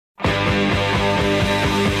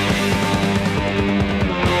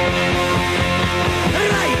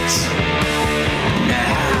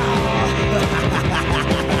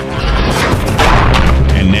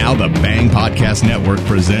Podcast Network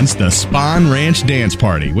presents the Spawn Ranch Dance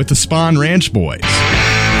Party with the Spawn Ranch Boys.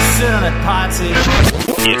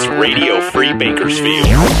 It's Radio Free Bakersfield.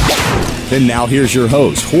 And now here's your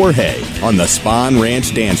host, Jorge, on the Spawn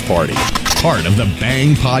Ranch Dance Party. Part of the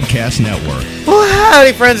Bang Podcast Network. Well,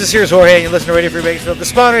 howdy, friends. This here's Jorge, and you listen to Radio Free Bakersfield, the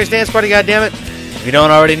Spawn Ranch Dance Party, goddammit. If you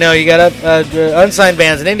don't already know, you got unsigned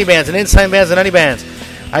bands and indie bands and unsigned bands and honey bands.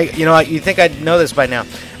 You think I'd know this by now.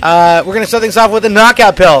 We're going to start things off with the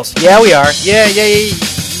knockout pills. Yeah, we are.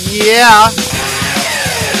 Yeah.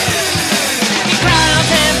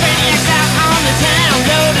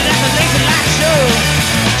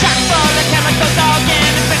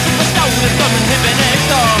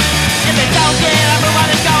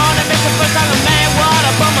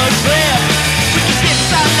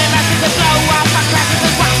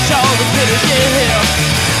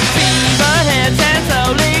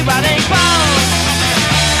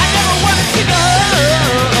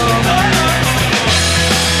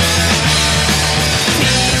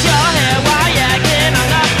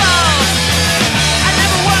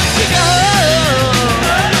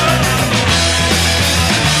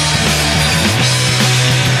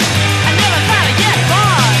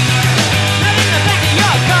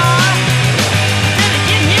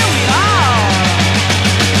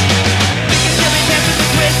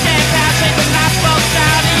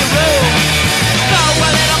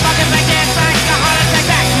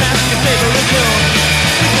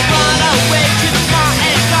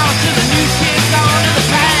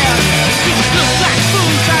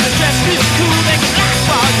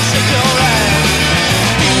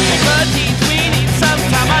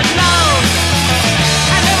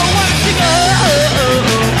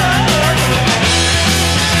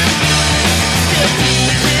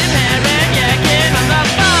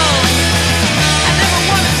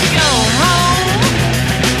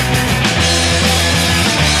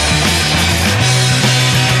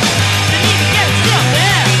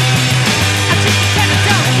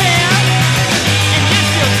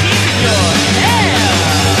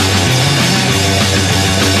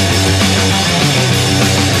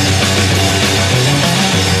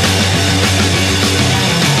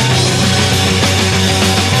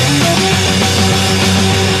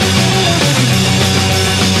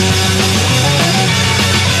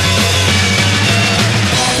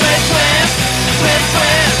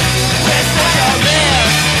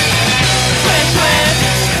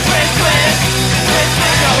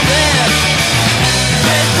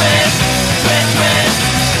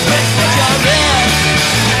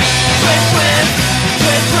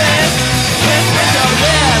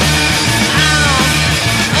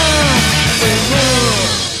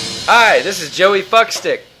 Hi, this is Joey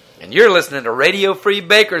Fuckstick, and you're listening to Radio Free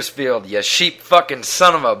Bakersfield, you sheep fucking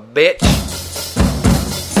son of a bitch.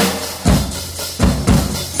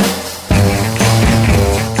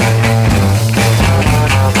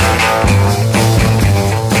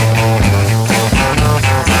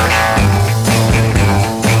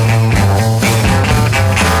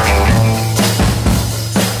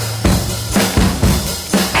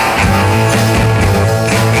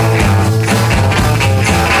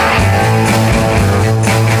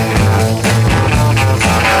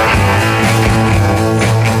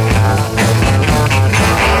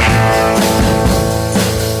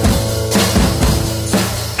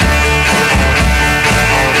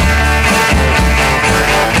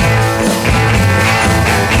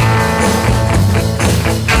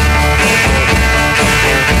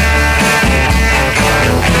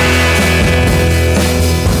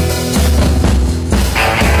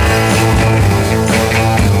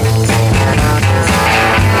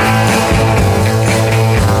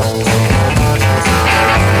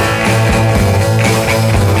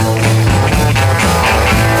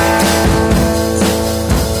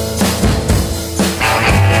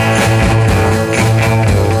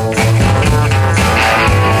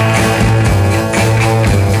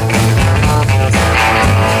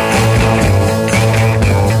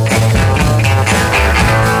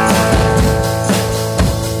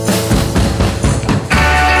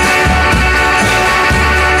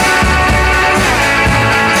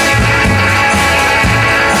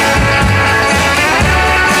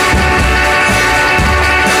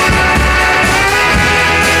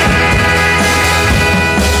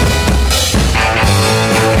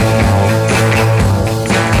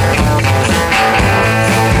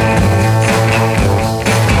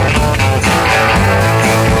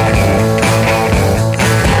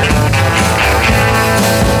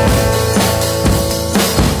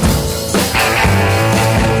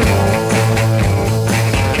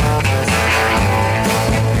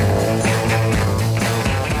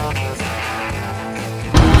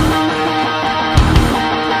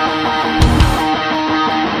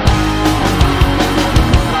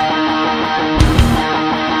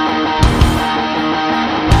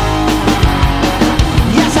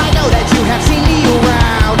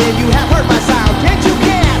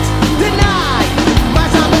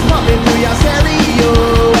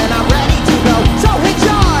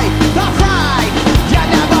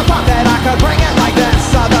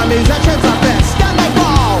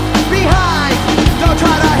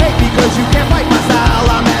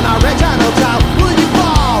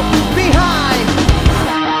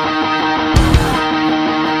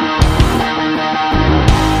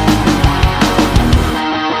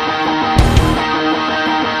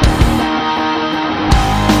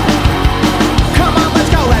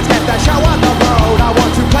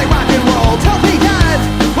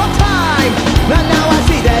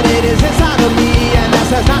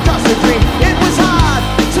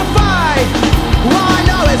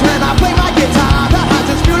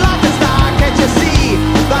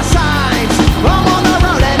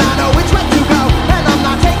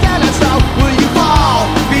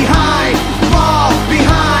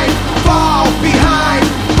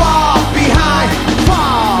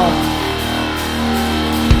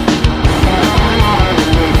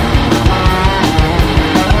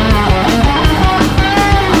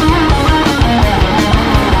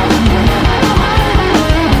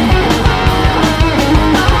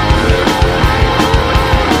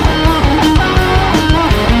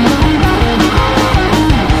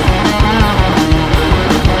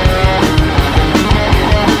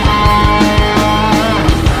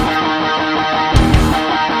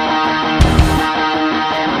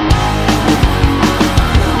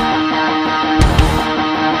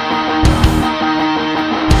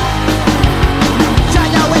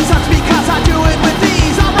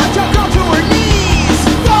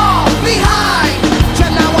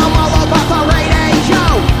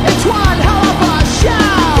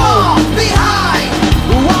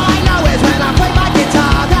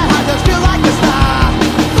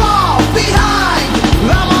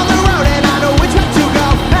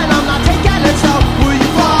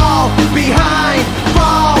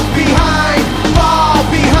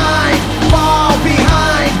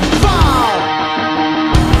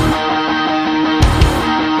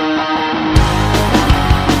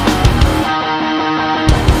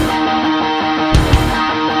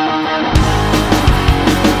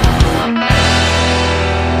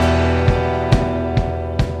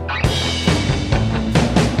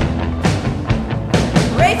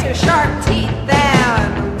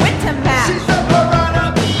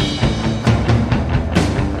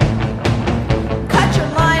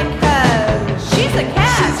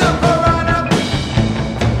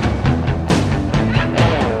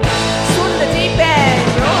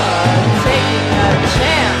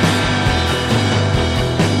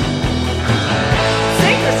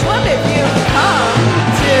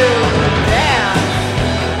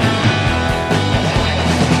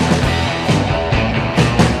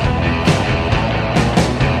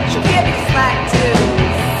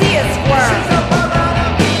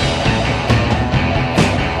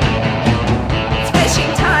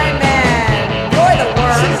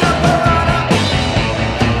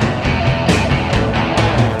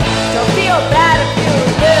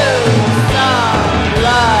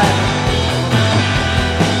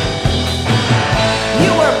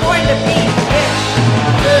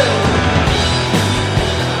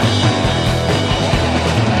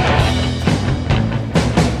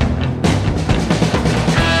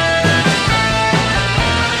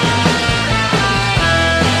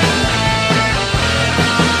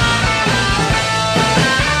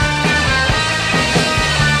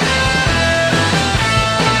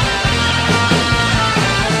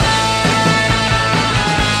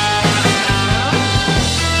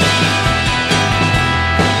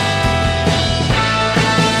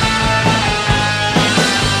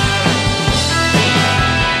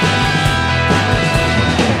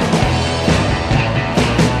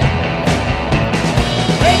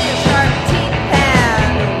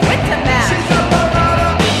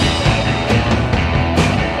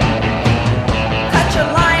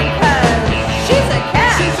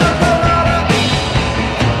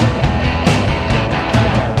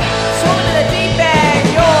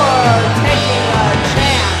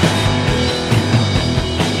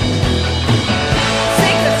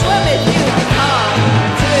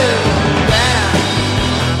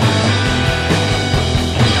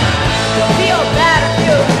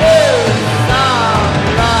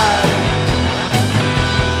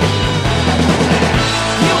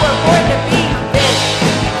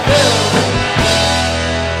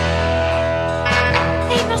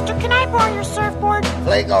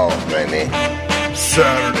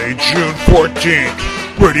 Saturday, June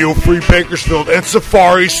 14th, Radio Free Bakersfield and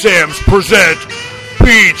Safari Sam's present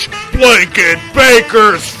Beach Blanket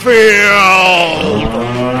Bakersfield!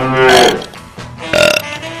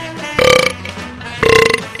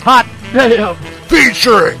 Hot damn!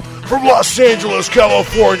 Featuring, from Los Angeles,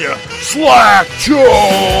 California, Slack Tone!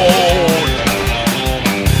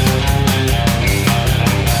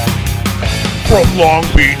 From Long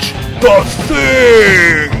Beach, The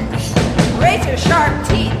Things! Razor sharp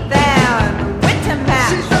teeth and wit to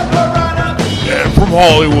match. And from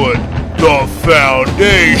Hollywood, The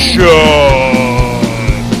Foundation.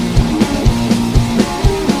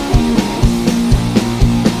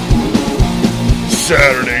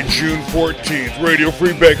 Saturday, June 14th, Radio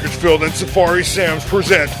Free Bakersfield and Safari Sam's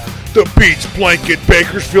present the Beach Blanket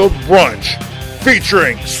Bakersfield Brunch,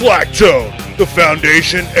 featuring Slack Tone, The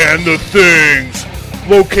Foundation, and The Things.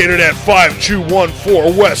 Located at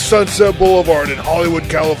 5214 West Sunset Boulevard in Hollywood,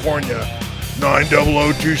 California,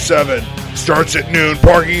 90027. Starts at noon.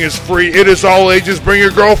 Parking is free. It is all ages. Bring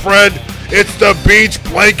your girlfriend. It's the Beach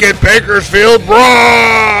Blanket Bakersfield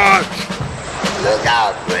Brunch! Look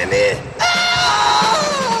out, Granny.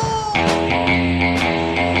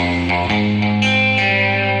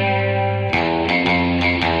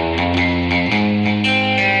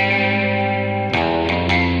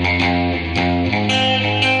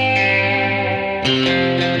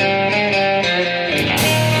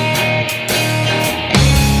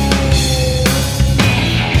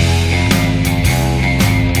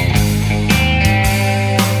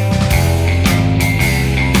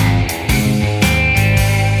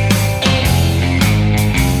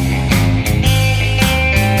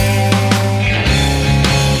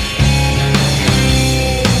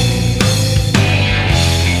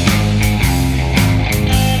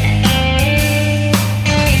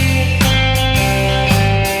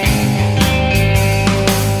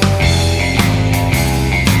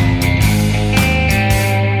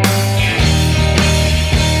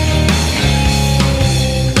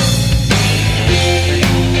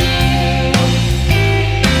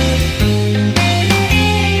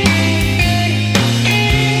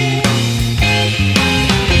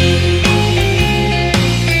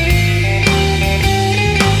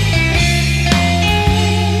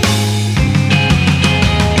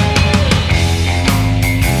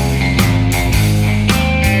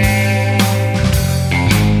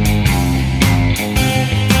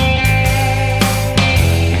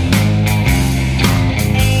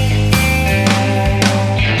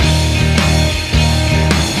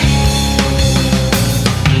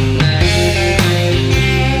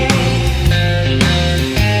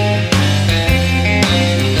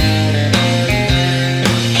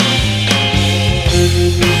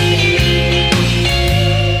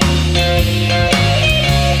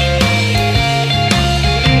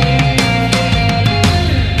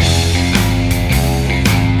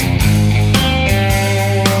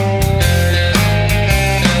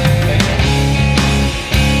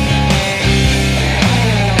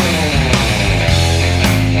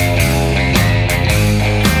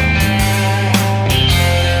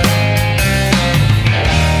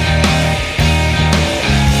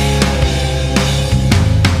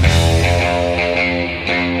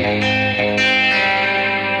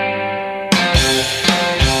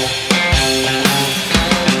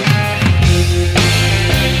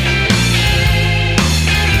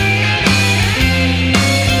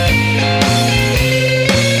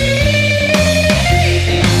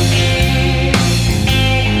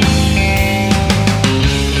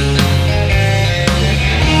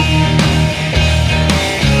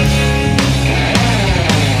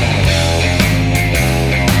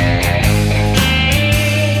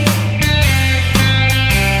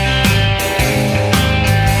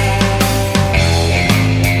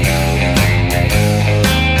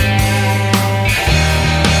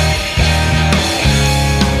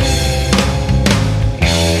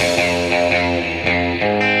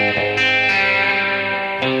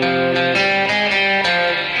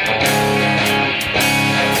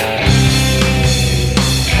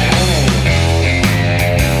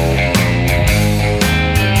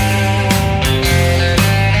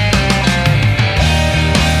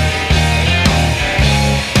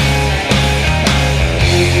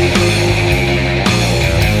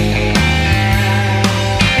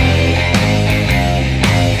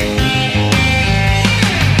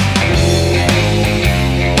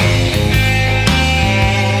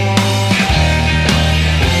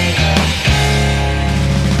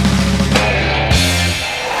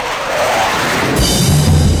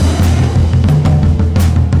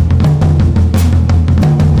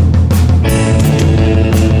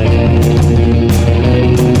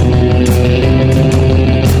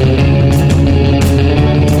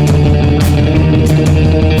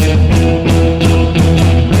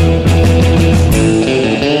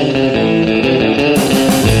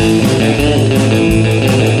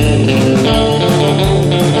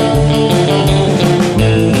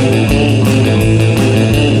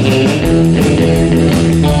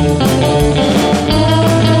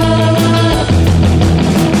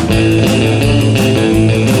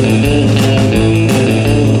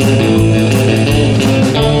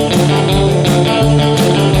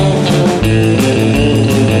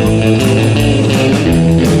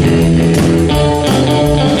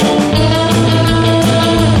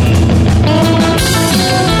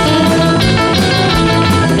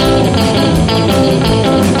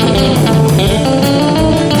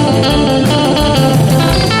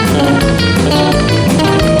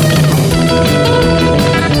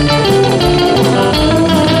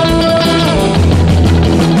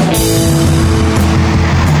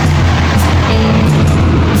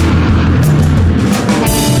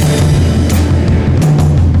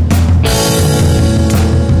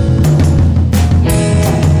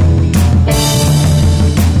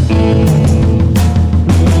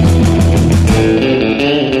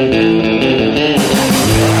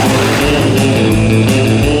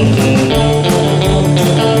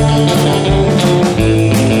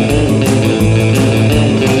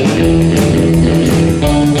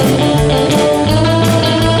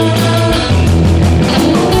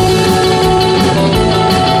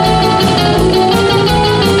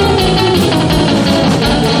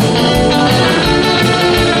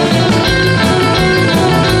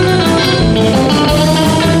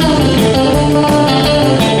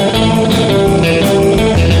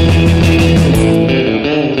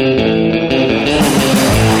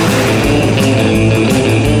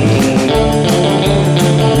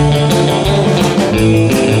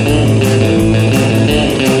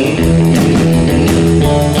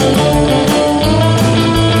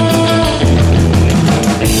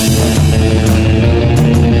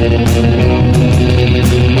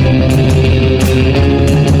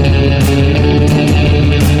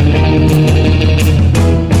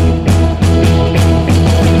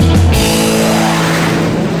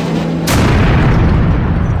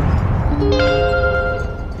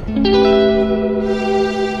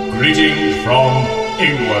 from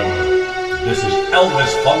England. This is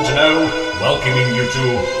Elvis Fontenot welcoming you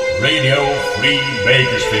to Radio Free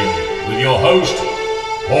Bakersfield with your host,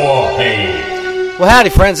 Jorge. Well, howdy,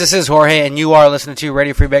 friends. This is Jorge, and you are listening to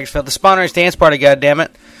Radio Free Bakersfield, the Spawners Dance Party, goddammit.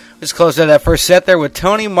 Just closed out that first set there with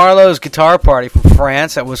Tony Marlowe's Guitar Party from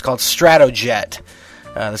France. That was called Stratojet.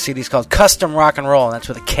 The CD's called Custom Rock and Roll, and that's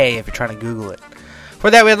with a K if you're trying to Google it. For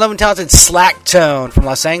that, we had Love and Talented Slack Tone from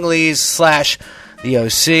Los Angeles / the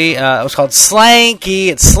OC. It was called Slanky.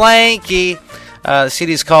 It's Slanky. The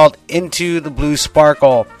CD's called Into the Blue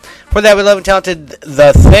Sparkle. For that, we Love and Talented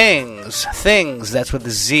The Things. Things, that's with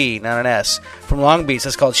the Z, not an S. From Long Beach,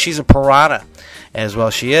 that's called She's a Piranha. As well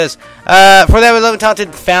she is. For that, we Love and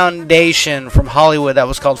Talented Foundation from Hollywood. That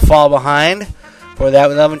was called Fall Behind. For that,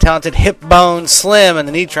 we Love and Talented Hip Bone Slim and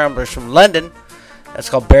the Knee Tremblers from London. That's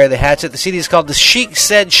called Bury the Hatchet. The CD is called The Sheik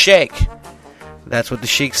Said Shake. That's what the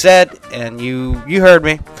Sheik said, and you heard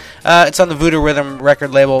me. It's on the Voodoo Rhythm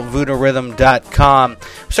record label, voodooRhythm.com.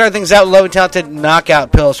 We started things out with Love and Talented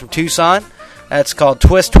Knockout Pills from Tucson. That's called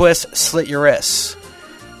Twist, Twist, Slit Your Wrists.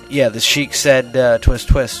 Yeah, the Sheik said twist,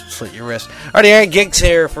 twist, slit your wrist. Alrighty, Aaron Gigs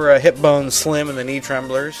here for Hip Bone Slim and the Knee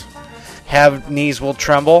Tremblers. Have Knees Will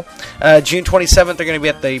Tremble. June 27th, they're going to be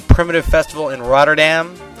at the Primitive Festival in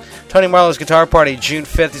Rotterdam. Tony Marlowe's Guitar Party, June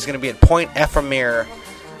 5th, he's going to be at Point Ephemere.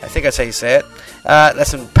 I think that's how you say it.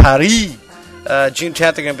 That's in Paris. June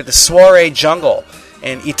 10th, they're going to be at the Soiree Jungle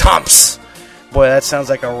in Etamps. Boy, that sounds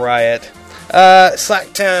like a riot.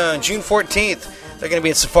 Slacktone, June 14th. They're going to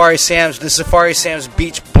be at Safari Sam's, the Safari Sam's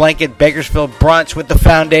Beach Blanket Bakersfield Brunch with the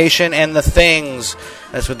Foundation and the Things.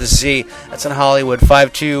 That's with the Z. That's in Hollywood,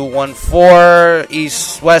 5214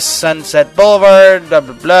 East West Sunset Boulevard, blah,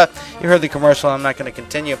 blah, blah. You heard the commercial. I'm not going to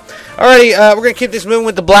continue. Alrighty, we're going to keep this moving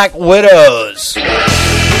with the Black Widows.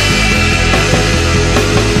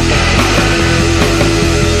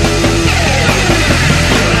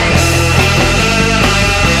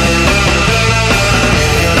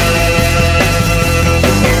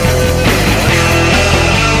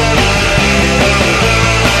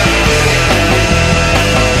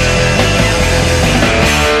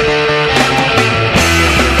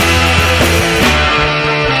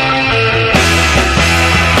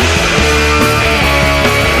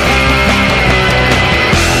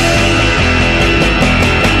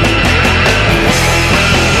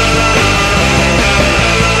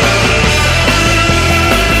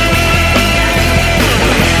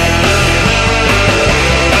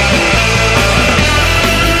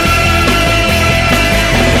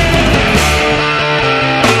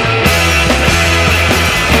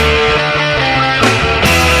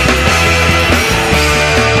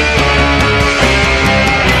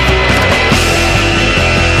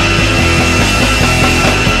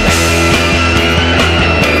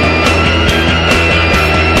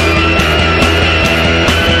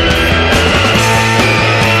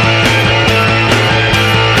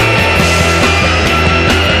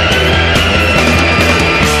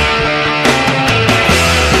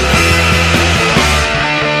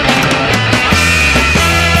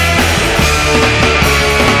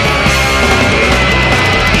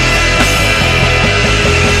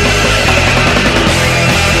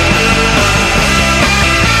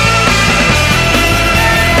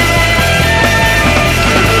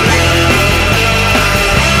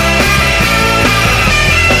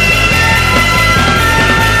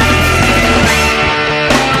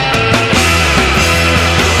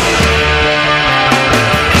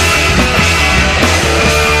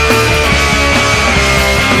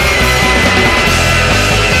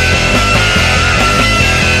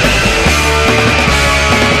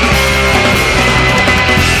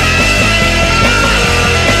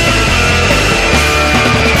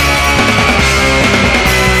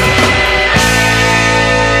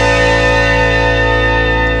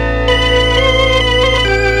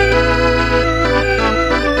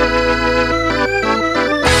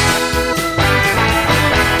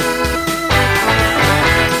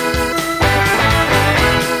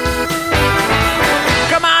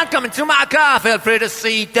 Feel free to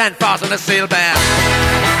seat and fasten the seatbelt.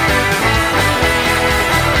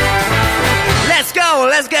 Let's go,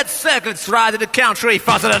 let's get sick, let's ride to the country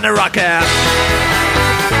faster than the rocket. Faster,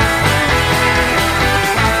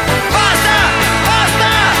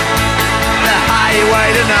 faster, the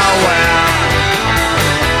highway to nowhere.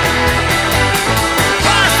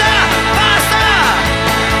 Faster, faster,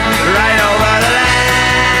 right over the land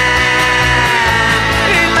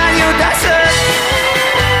in my new desert.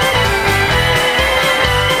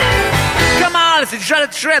 Let's enjoy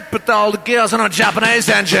the trip with all the girls on a Japanese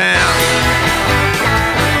engine.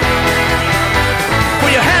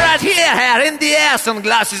 Put your head right here red hair in the air,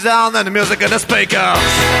 sunglasses on, and the music in the speakers.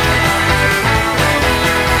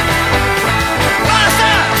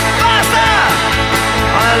 Faster, faster,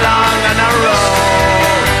 on a long and a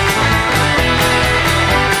road.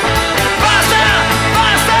 Faster,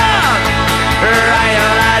 faster, ride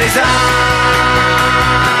your lights on.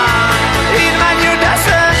 In my new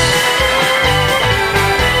desert.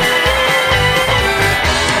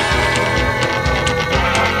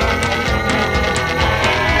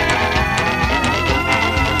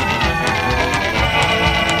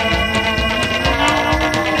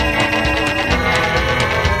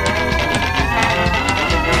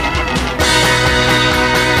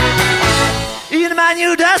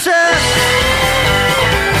 New desert.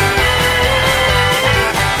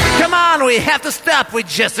 Come on, we have to stop. We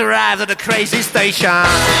just arrived at the crazy station.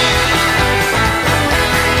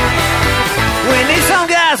 We need some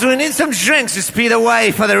gas, we need some drinks to speed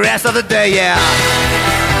away for the rest of the day, yeah.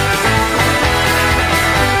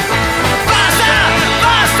 Faster,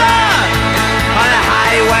 faster, on the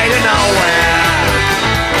highway to nowhere.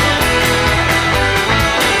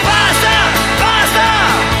 Faster, faster,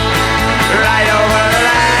 right over.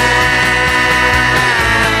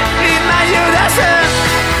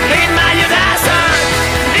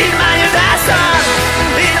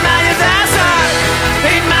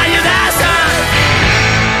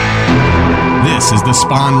 This is the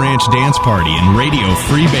Spawn Ranch Dance Party in Radio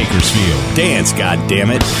Free Bakersfield. Dance,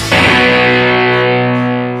 goddammit.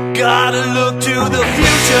 Gotta look to the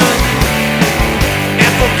future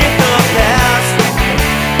and forget the past.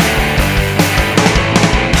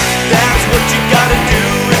 That's what you gotta do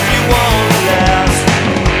if you wanna last.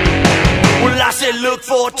 Well, I said look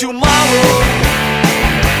for tomorrow.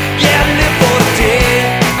 Yeah, live for the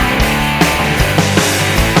day.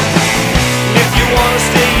 If you wanna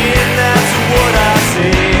stay in, that's what I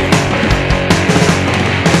say.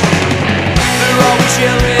 They're always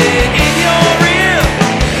yelling in your ear,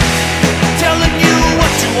 telling you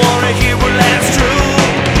what you wanna hear. Well, that's true.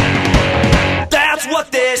 That's what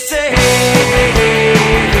they say.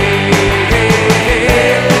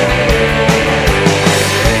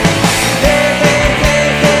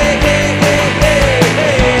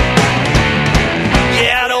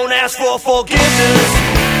 Yeah, don't ask for forgiveness.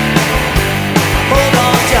 Hold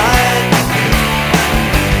on tight.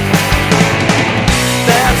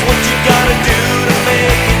 That's what you gotta do to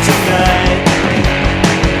make it tonight.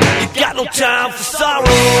 You got no time for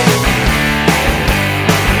sorrow.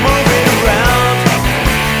 Moving around.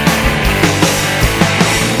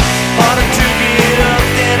 Harder to get up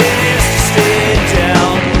than it is to stay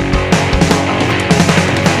down.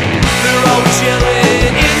 They're always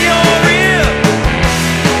yelling in your ear,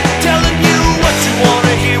 telling you what you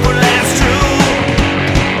wanna hear. Well, that's true.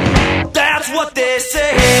 That's what they say.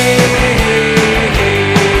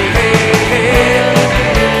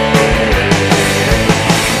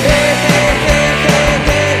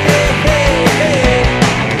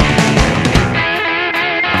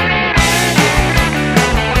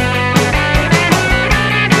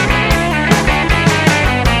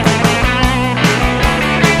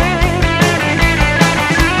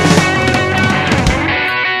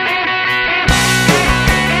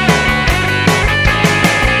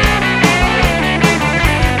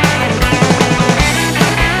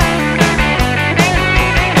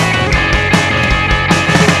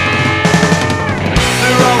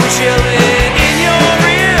 They're always yelling in your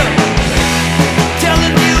ear,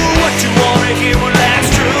 telling you what you wanna hear. Well, that's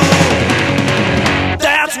true.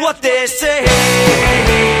 That's what they say.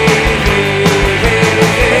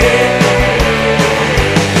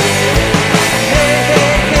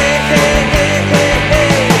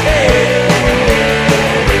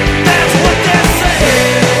 That's what they say.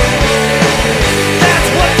 That's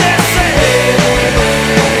what they say.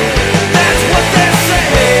 That's what they say.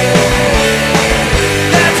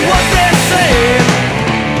 That's what they say.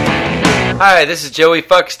 Hi, this is Joey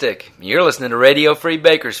Fuckstick. You're listening to Radio Free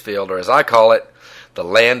Bakersfield, or as I call it, the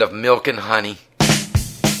land of milk and honey.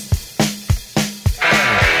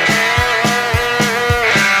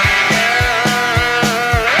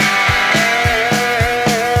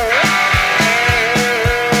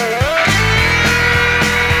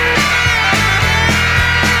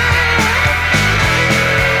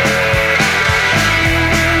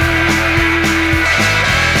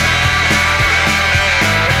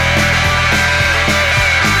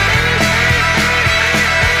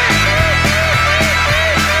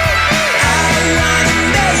 I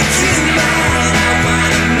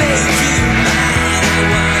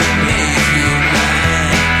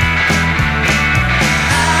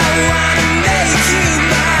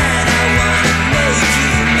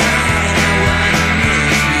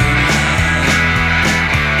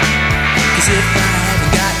if I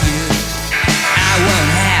haven't got you, I won't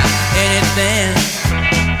have anything.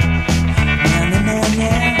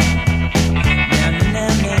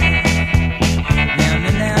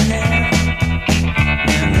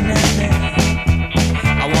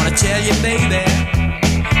 Tell you, baby,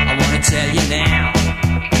 I wanna tell you now.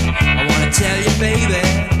 I wanna tell you, baby,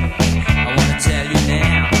 I wanna tell you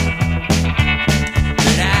now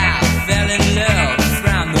that I fell in love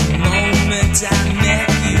from the moment I met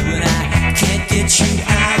you, and I can't get you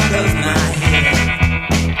out of my head.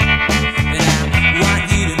 And I want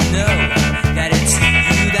you to know that it's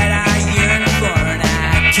you that I yearn for, and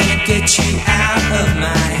I can't get you out of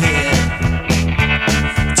my head.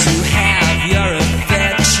 To have your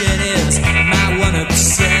affection is my one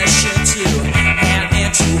obsession, to have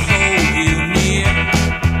and to hold you near.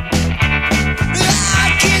 I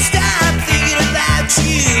can't stop thinking about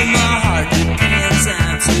you. My heart depends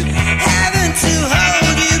on to having to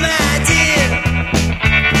hold you, my dear.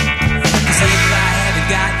 'Cause if I haven't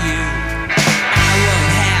got you, I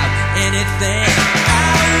won't have anything.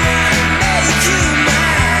 I wanna make you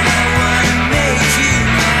mine. I wanna make you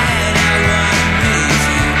mine. I wanna make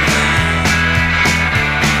you mine.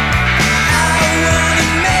 I wanna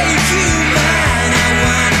make you mine. I wanna make you mine. I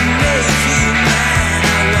wanna make you mine.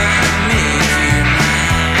 I wanna make you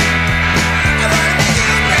mine.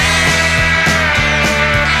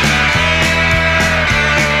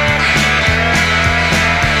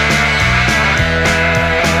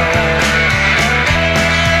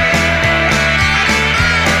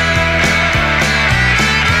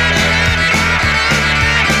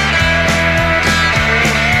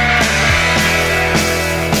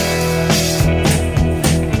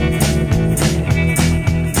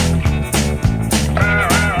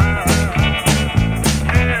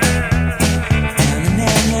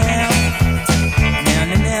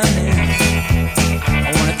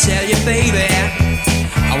 I wanna tell you, baby,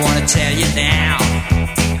 I wanna tell you now.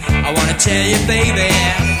 I wanna tell you, baby,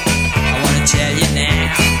 I wanna tell you now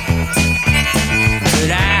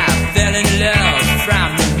that I fell in love from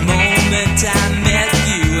the moment I met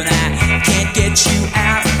you, and I can't get you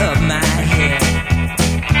out of my head.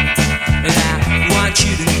 And I want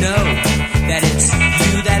you to know that it's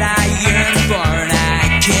you that I yearn for, and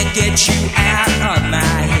I can't get you out of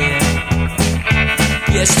my head.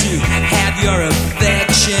 Yes, to have your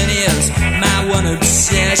affection is my one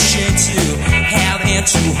obsession, to have and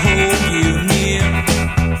to hold you near.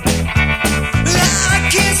 I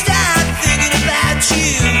can't stop thinking about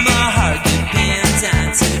you. My heart depends on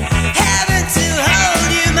to having to hold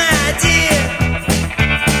you, my dear.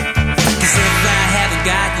 'Cause if I haven't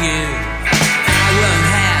got you, I won't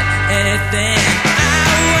have anything.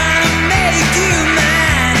 I wanna make you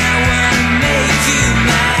mine. I wanna make you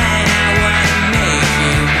mine. I wanna make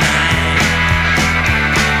you mine.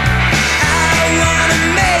 I wanna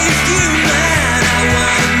make you mine. I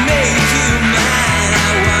wanna make you mine.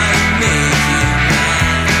 I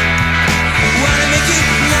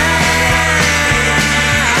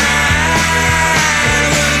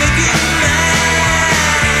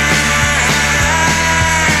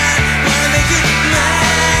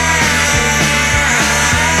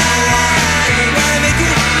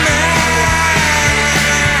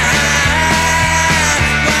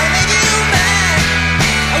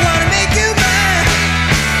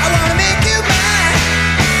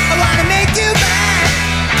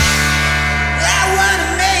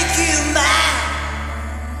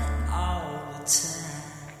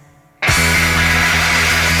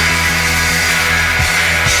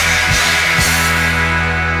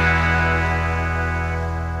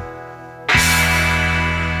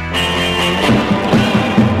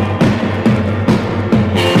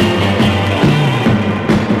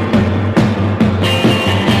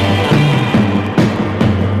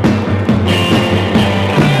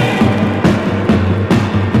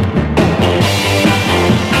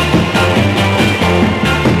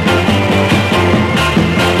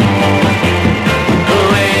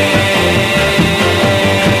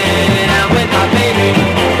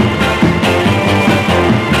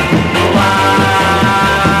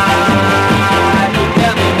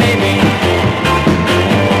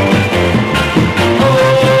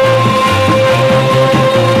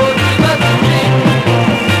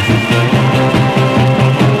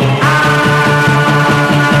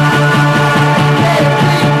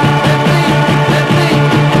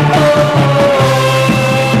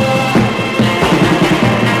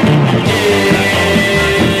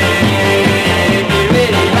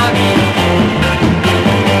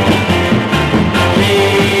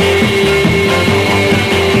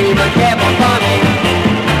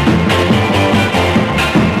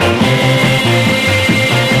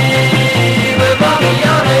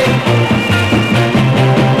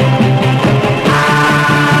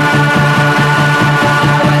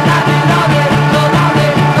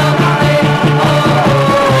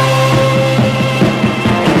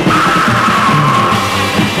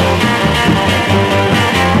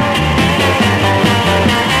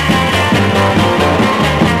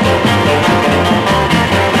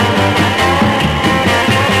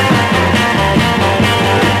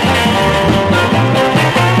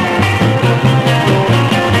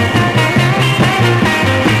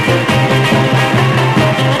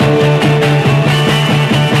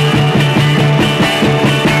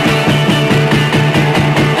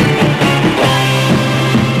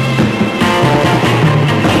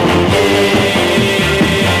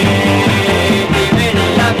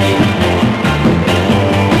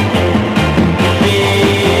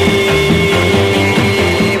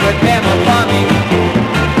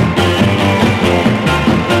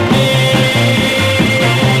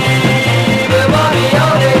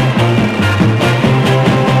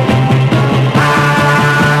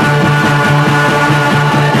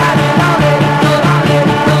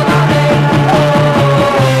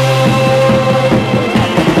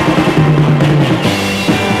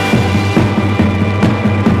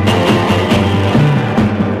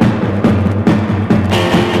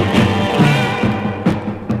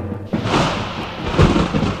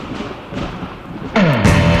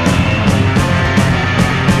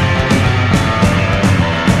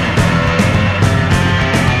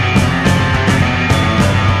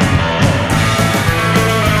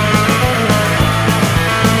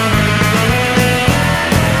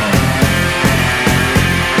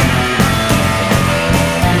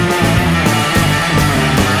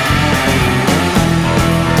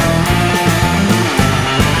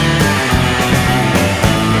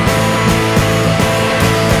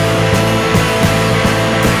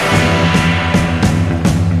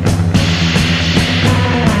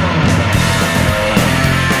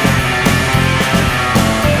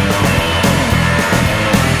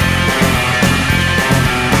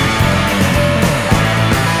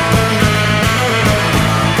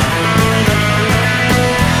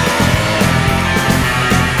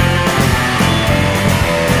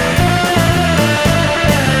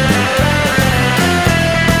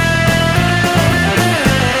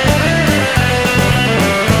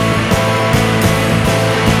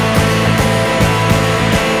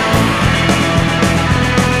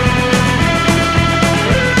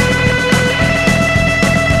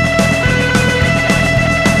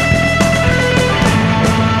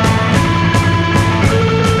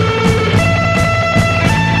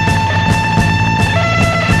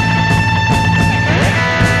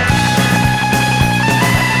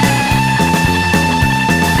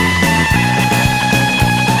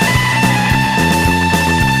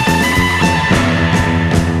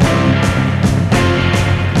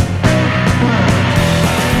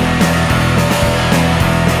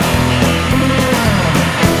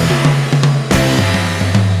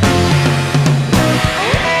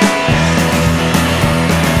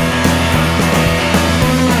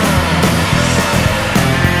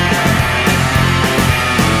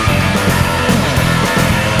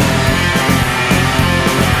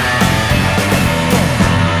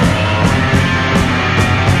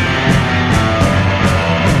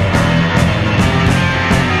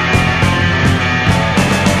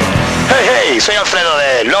soy Alfredo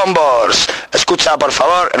de Longboards. Escucha, por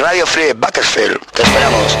favor, Radio Free Bakersfield. Te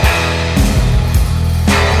esperamos.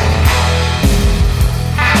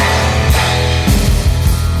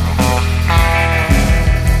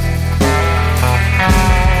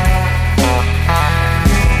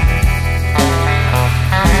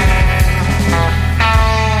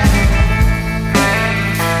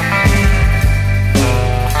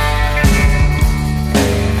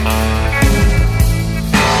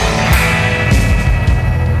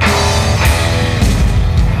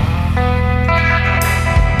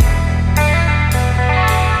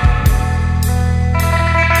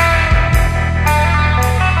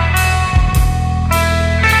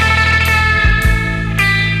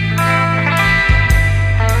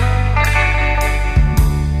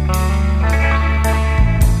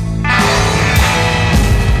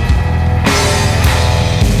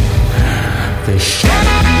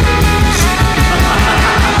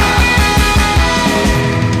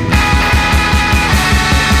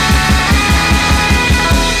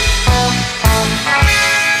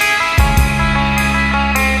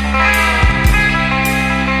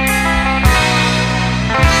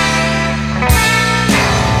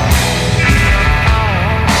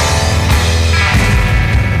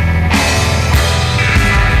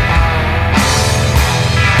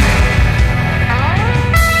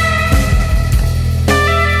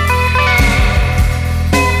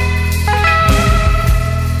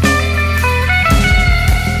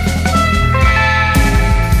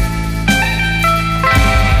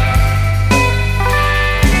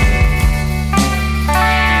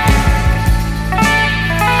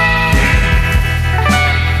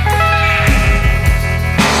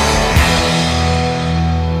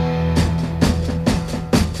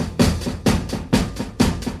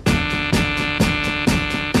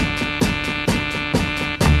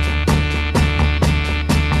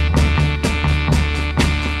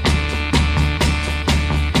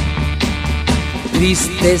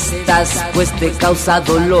 Triste estás, pues te causa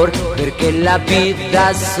dolor ver que la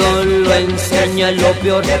vida solo enseña lo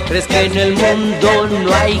peor. Crees que en el mundo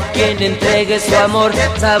no hay quien entregue su amor.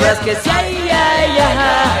 Sabrás que si hay,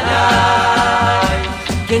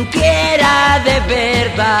 quien quiera de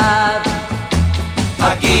verdad.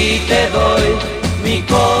 Aquí te doy mi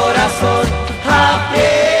corazón,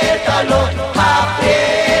 apriétalo,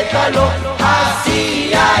 apriétalo,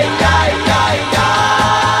 así, ay, ay, ay, ay.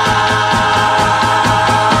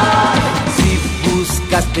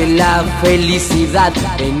 La felicidad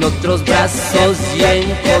en otros brazos y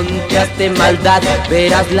encontraste maldad,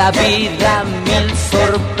 verás la vida mil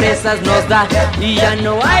sorpresas nos da y ya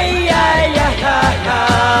no hay, ay, ay, ay,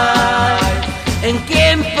 ay, en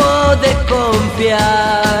quién poder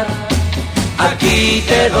confiar. Aquí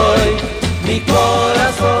te doy mi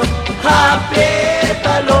corazón,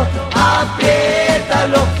 apriétalo,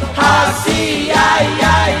 apriétalo, así, ay,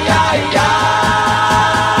 ay, ay, ay.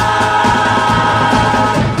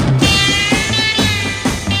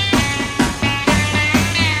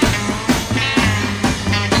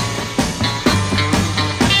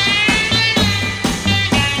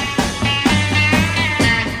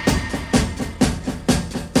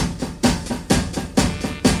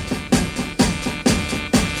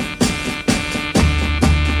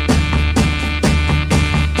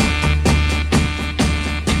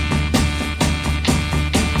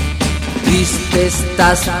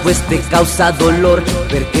 Estás, pues te causa dolor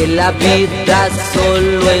ver que la vida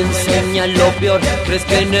solo enseña lo peor. Crees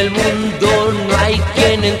que en el mundo no hay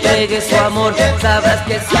quien entregue su amor. Sabrás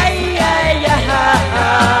que si hay, ay, ay,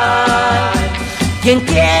 ay, quien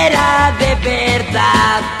quiera de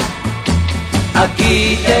verdad.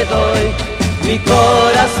 Aquí te doy mi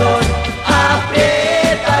corazón,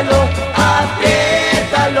 apriétalo,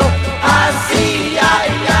 apriétalo, así,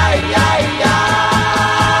 ay, ay, ay, ay.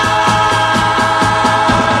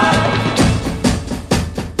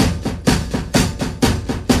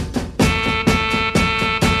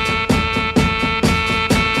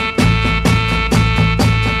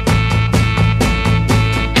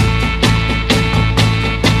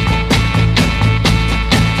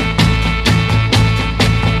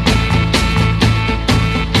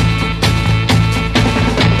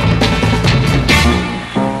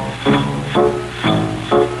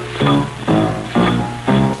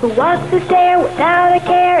 Walks the stair without a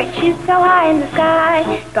care and shoots so high in the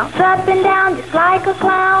sky. Bounce up and down just like a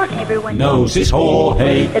clown. Everyone knows it's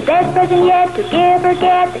Jorge. The best present yet to give or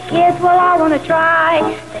get. The kids will all want to try.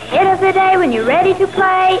 The hit of the day when you're ready to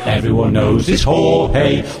play. Everyone knows it's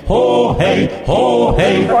Jorge. Jorge,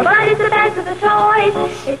 Jorge. For fun is the best of the toys.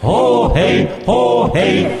 It's Jorge,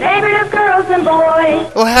 Jorge. the favorite of girls and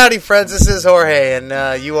boys. Well, howdy, friends. This is Jorge,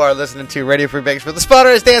 and you are listening to Radio Free Bakersfield, the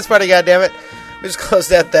Spontaneous Dance Party, goddammit. We just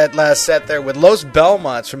closed out that last set there with Los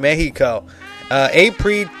Belmonts from Mexico.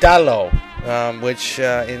 Apretalo, which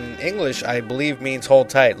in English, I believe, means hold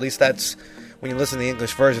tight. At least that's, when you listen to the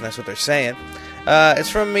English version, that's what they're saying. It's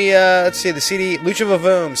from the, let's see, the CD Lucha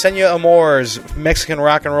Vavoom, Senor Amor's Mexican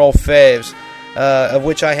rock and roll faves, of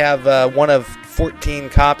which I have one of 14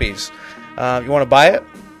 copies. You want to buy it?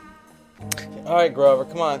 All right, Grover,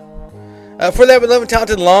 come on. For that, we love and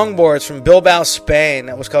talented Longboards from Bilbao, Spain.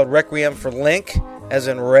 That was called Requiem for Link, as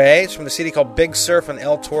in Ray. It's from the CD called Big Surf on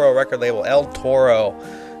El Toro record label,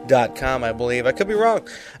 eltoro.com, I believe. I could be wrong.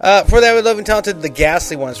 For that, we love and talented The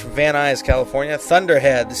Ghastly Ones from Van Nuys, California.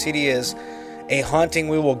 Thunderhead. The CD is A Haunting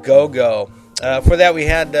We Will Go-Go. For that, we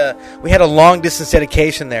had a long-distance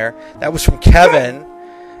dedication there. That was from Kevin.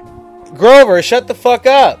 Grover, shut the fuck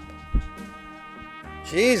up.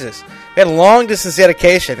 Jesus. We had a long-distance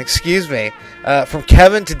dedication, excuse me, from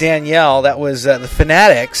Kevin to Danielle. That was the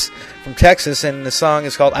Fanatics from Texas, and the song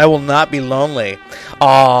is called I Will Not Be Lonely.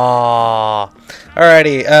 Aww.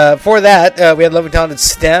 Alrighty, for that, we had Love and Talented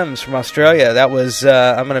Stems from Australia. That was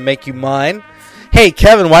I'm Gonna Make You Mine. Hey,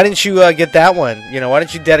 Kevin, why didn't you get that one? You know, why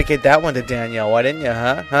didn't you dedicate that one to Danielle? Why didn't you,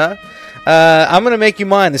 huh? I'm Gonna Make You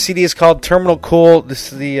Mine. The CD is called Terminal Cool.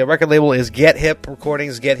 The record label is Get Hip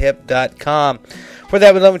Recordings, gethip.com. For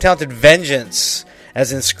that, we love and talented Vengeance,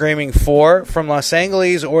 as in Screaming 4, from Los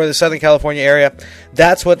Angeles or the Southern California area.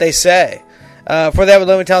 That's what they say. For that, we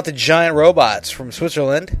love and talented Giant Robots from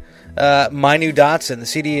Switzerland. My New Datsun. The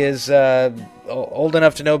CD is Old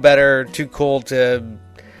Enough to Know Better, Too Cool to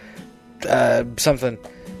something.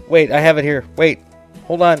 Wait, I have it here. Wait,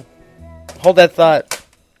 hold on. Hold that thought.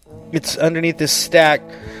 It's underneath this stack.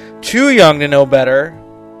 Too Young to Know Better.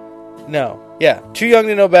 No. Yeah. Too Young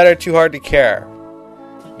to Know Better, Too Hard to Care.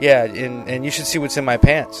 Yeah, and you should see what's in my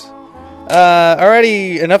pants.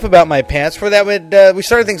 Alrighty, enough about my pants. For that, we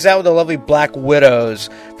started things out with the lovely Black Widows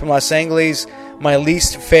from Los Angeles. My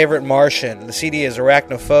Least Favorite Martian. The CD is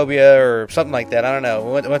Arachnophobia or something like that. I don't know.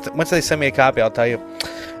 Once they send me a copy, I'll tell you.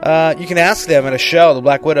 You can ask them at a show. The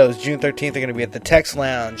Black Widows, June 13th, they're going to be at the Tex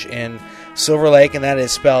Lounge in Silver Lake, and that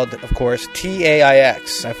is spelled, of course,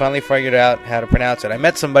 Taix. I finally figured out how to pronounce it. I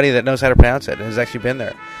met somebody that knows how to pronounce it and has actually been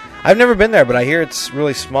there. I've never been there, but I hear it's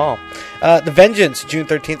really small. The Vengeance, June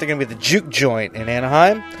 13th, they're going to be at the Juke Joint in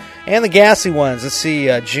Anaheim. And the Ghastly Ones, let's see,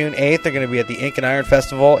 June 8th, they're going to be at the Ink and Iron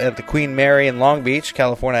Festival at the Queen Mary in Long Beach,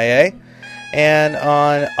 California. And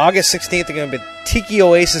on August 16th, they're going to be at Tiki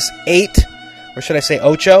Oasis 8, or should I say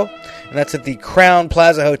Ocho, and that's at the Crown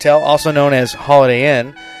Plaza Hotel, also known as Holiday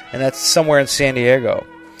Inn, and that's somewhere in San Diego.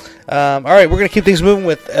 All right, we're going to keep things moving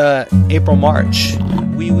with April March.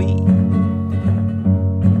 Oui, oui.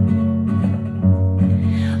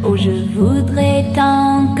 Oh, je voudrais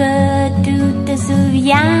tant que tu te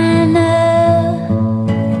souviennes.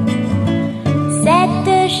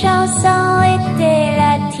 Cette chanson était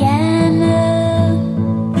la tienne.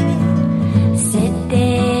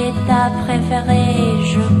 C'était ta préférée,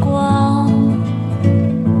 je crois.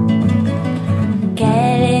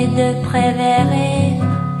 Quelle est de préférée,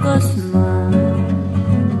 Cosmo?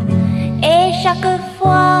 Et chaque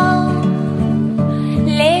fois,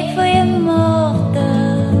 les feuilles mortes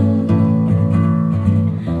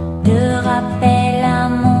te rappelle à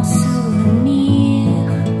mon souvenir.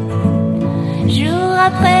 Jour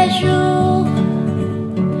après jour,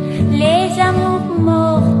 les amours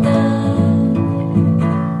mortes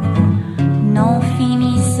n'en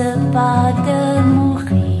finissent pas de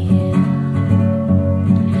mourir.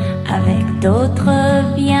 Avec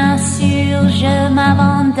d'autres, bien sûr, je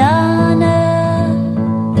m'abandonne,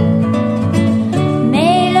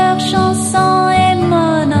 mais leur chanson est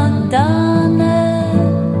monotone.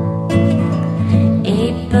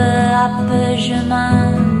 Peu à peu je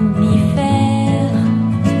m'indiffère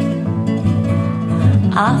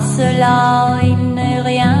à cela, il n'est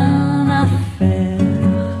rien à faire,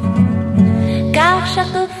 car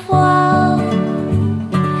chaque fois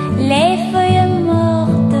les feuilles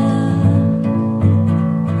mortes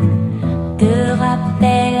te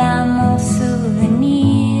rappellent à mon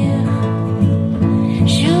souvenir.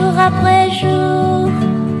 Jour après jour,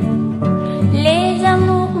 les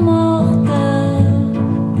amours mortes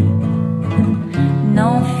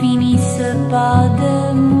n'en finissent pas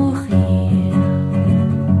de mourir.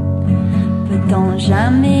 Peut-on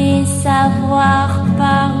jamais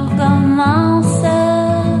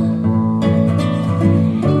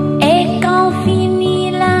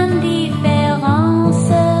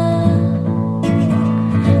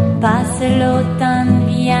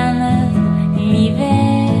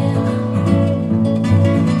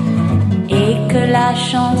la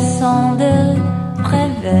chanson de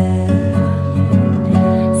Prévert.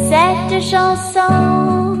 Cette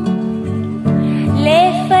chanson, les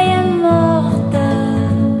feuilles mortes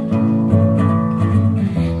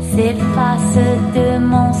s'effacent de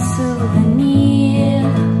mon souvenir.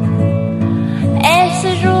 Et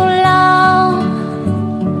ce jour-là,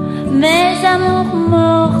 mes amours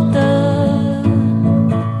mortes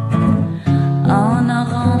en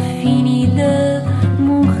auront fini de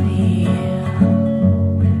mourir.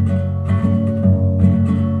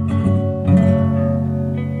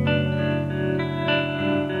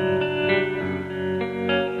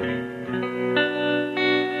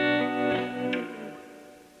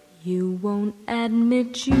 You won't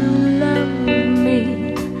admit you love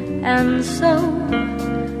me, and so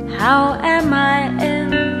how am I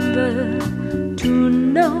ever to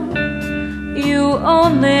know? You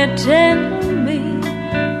only tell me,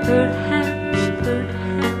 perhaps,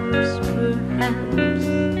 perhaps, perhaps.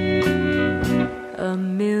 A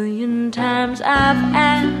million times I've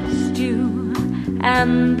asked you,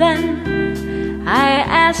 and then I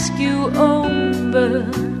ask you over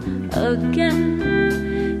again.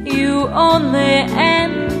 You only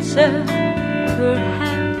answer,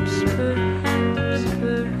 perhaps, perhaps,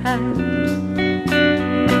 perhaps.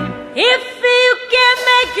 If you can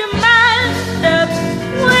make your mind up,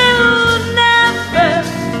 we'll never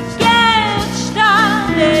get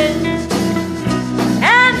started.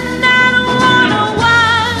 And I don't wanna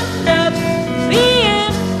wind up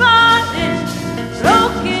being parted,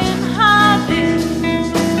 broken hearted.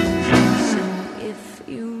 So if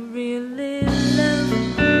you really love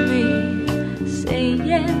me, say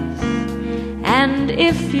yes. And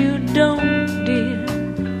if you don't, dear,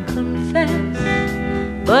 confess.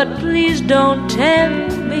 But please don't tell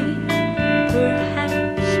me,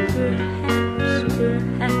 perhaps, perhaps,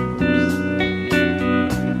 perhaps.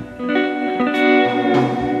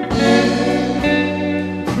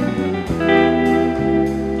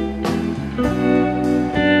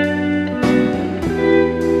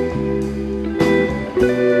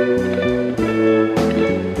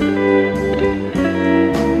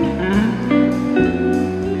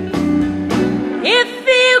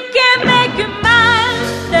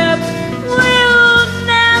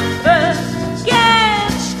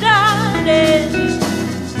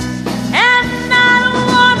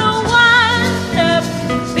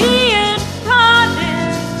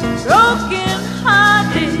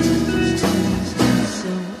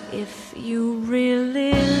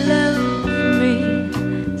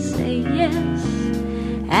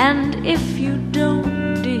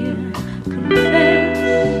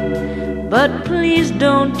 But please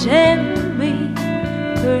don't tell me,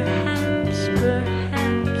 perhaps,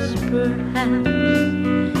 perhaps, perhaps,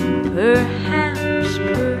 perhaps,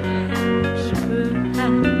 perhaps,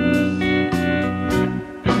 perhaps.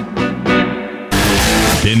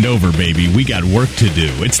 Bend over, baby. We got work to do.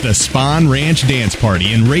 It's the Spawn Ranch Dance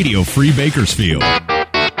Party in Radio Free Bakersfield.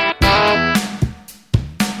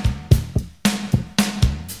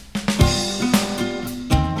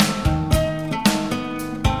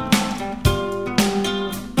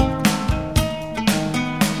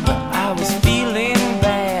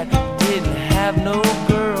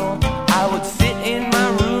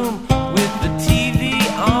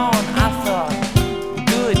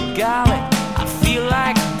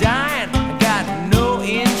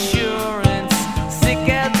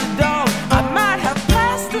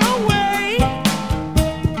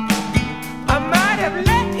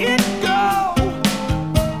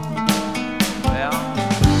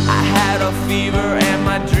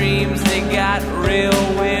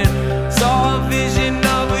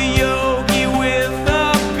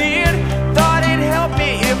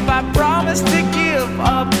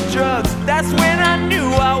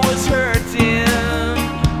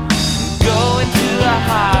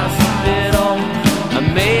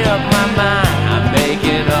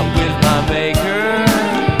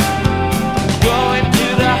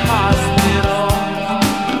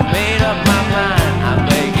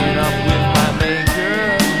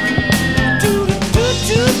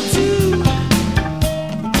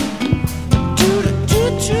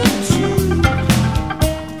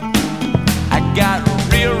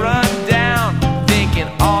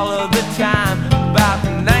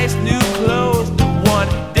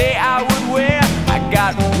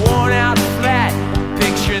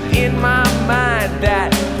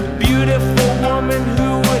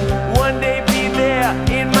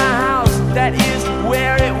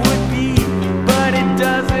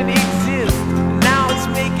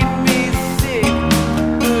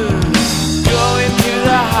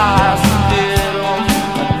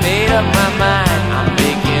 my mind.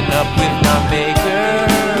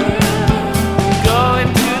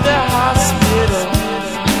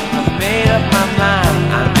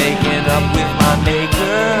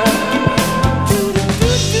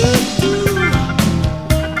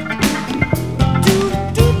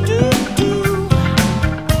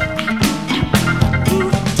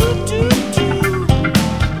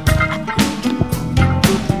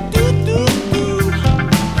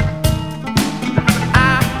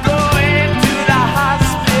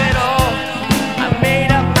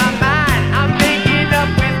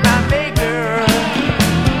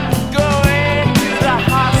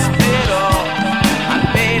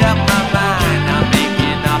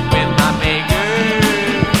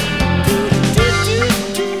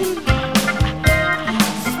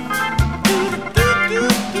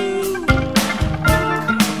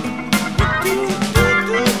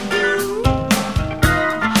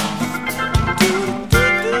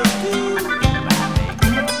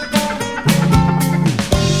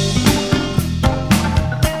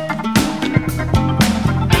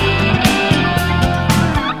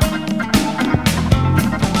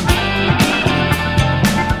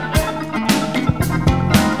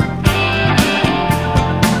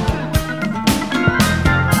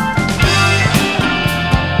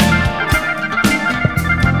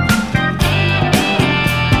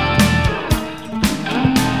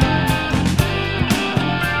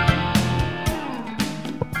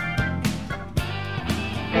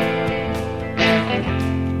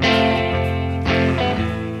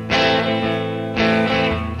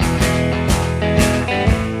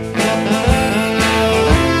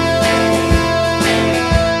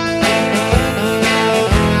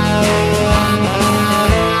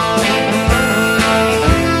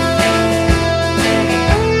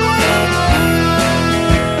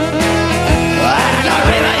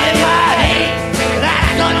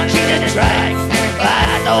 the track.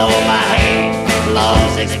 I stole my hate,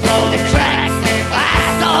 lungs exploded track. I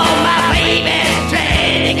stole my baby's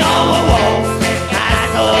training on the wall. I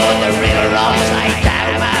stole the river upside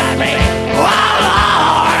down my brain. Oh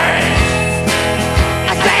Lord,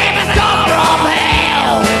 I saved my soul from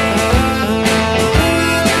hell.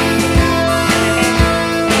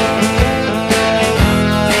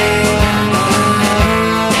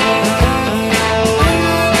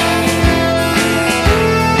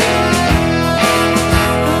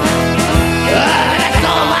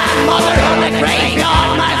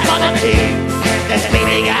 Graveyard, my son and two. They're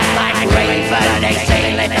screaming at my grave and they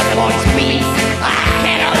say let the boys be. I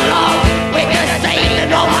came along with the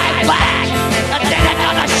sailing on my back. And then I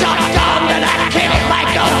got a shotgun and I killed my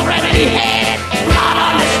girlfriend in the head. Blood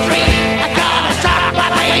on the street, I gotta suck my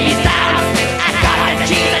babies down. I got the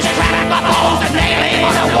Jesus crack my bones and nail him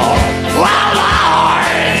on the wall. Oh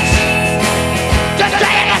Lord, just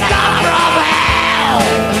take us up from hell.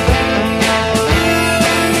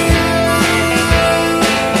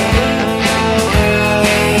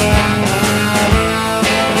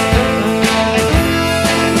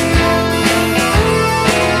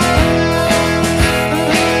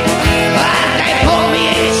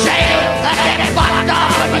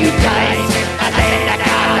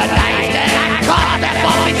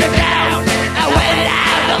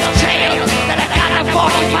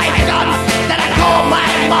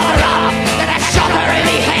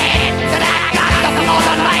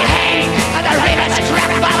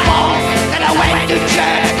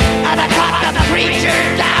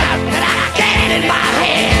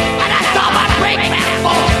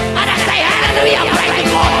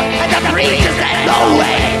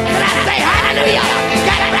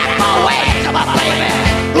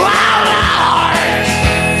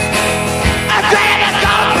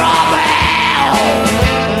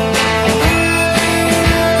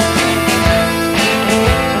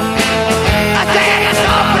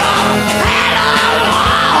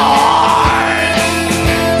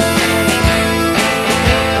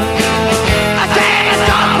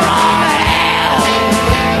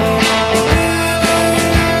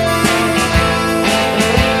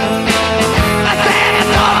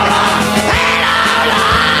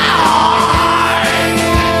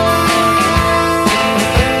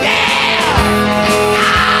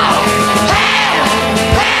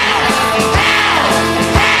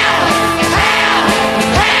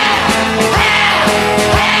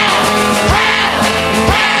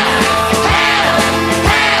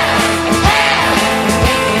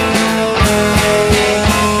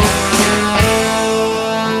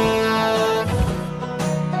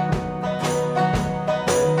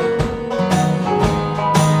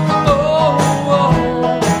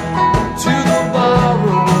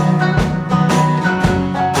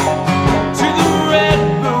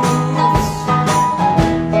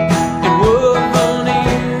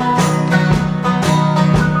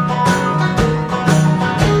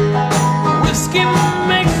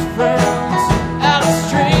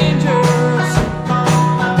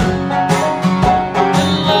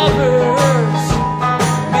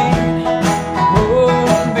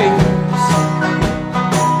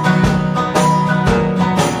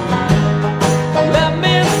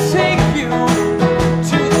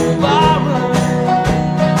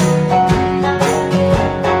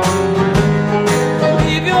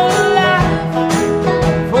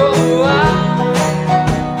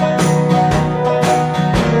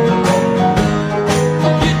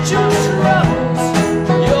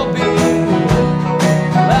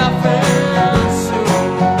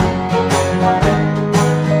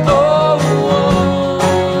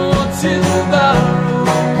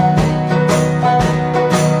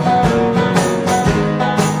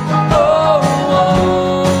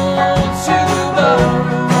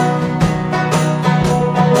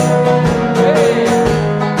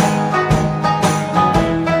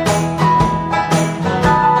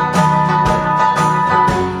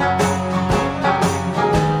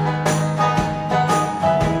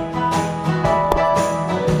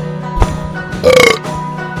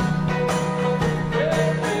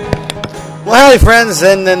 Well, howdy, friends,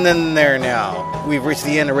 and then there now. We've reached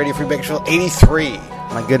the end of Radio Free Bakersfield 83.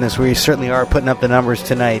 My goodness, we certainly are putting up the numbers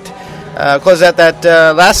tonight. Close out that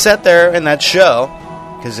last set there in that show,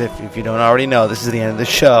 because if you don't already know, this is the end of the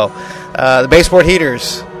show. The Baseboard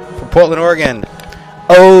Heaters from Portland, Oregon.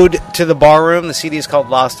 Ode to the Barroom. The CD is called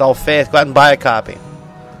Lost All Faith. Go out and buy a copy.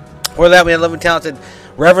 Before that, we had lovely, talented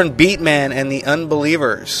Reverend Beatman and the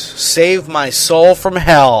Unbelievers. Save My Soul from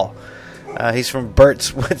Hell. He's from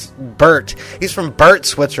Bert. He's from Bert,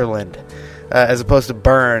 Switzerland, as opposed to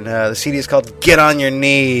Bern. The CD is called Get on Your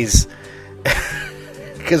Knees.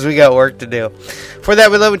 because we got work to do. For that,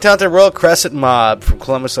 we love and talented Royal Crescent Mob from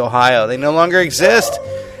Columbus, Ohio. They no longer exist.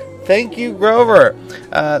 Thank you, Grover.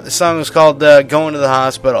 The song is called Going to the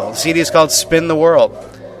Hospital. The CD is called Spin the World.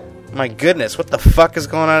 My goodness, what the fuck is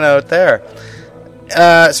going on out there?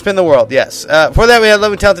 Spin the World, yes. For that, we had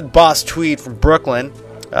love and talented Boss Tweed from Brooklyn.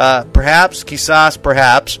 Perhaps, quizás,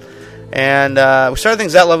 perhaps. And we started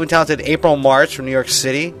things out love and talented April March from New York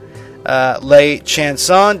City. Les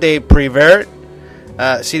Chansons de Prévert.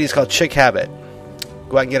 CD is called Chick Habit.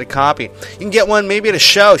 Go out and get a copy. You can get one maybe at a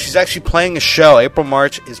show. She's actually playing a show. April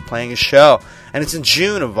March is playing a show. And it's in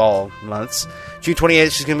June of all months. June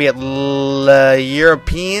 28th, she's going to be at Le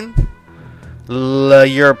European. Le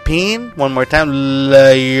European. One more time.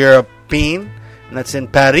 Le European. And that's in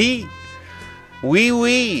Paris.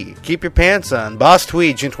 Oui. Keep your pants on. Boss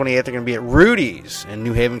Tweed, June 28th, they're going to be at Rudy's in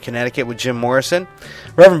New Haven, Connecticut with Jim Morrison.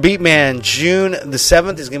 Reverend Beatman, June the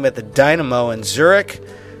 7th, is going to be at the Dynamo in Zurich.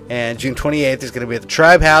 And June 28th is going to be at the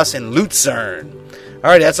Tribe House in Luzern. All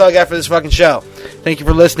right, that's all I got for this fucking show. Thank you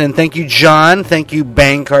for listening. Thank you, John. Thank you,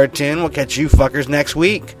 Bang Cartoon. We'll catch you fuckers next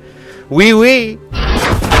week. Oui.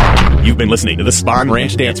 You've been listening to the Spawn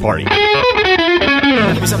Ranch Dance Party.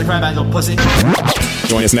 Give me something to cry about, little pussy.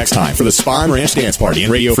 Join us next time for the Spawn Ranch Dance Party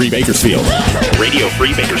in Radio Free Bakersfield. Radio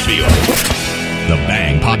Free Bakersfield. The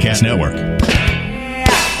Bang Podcast Network.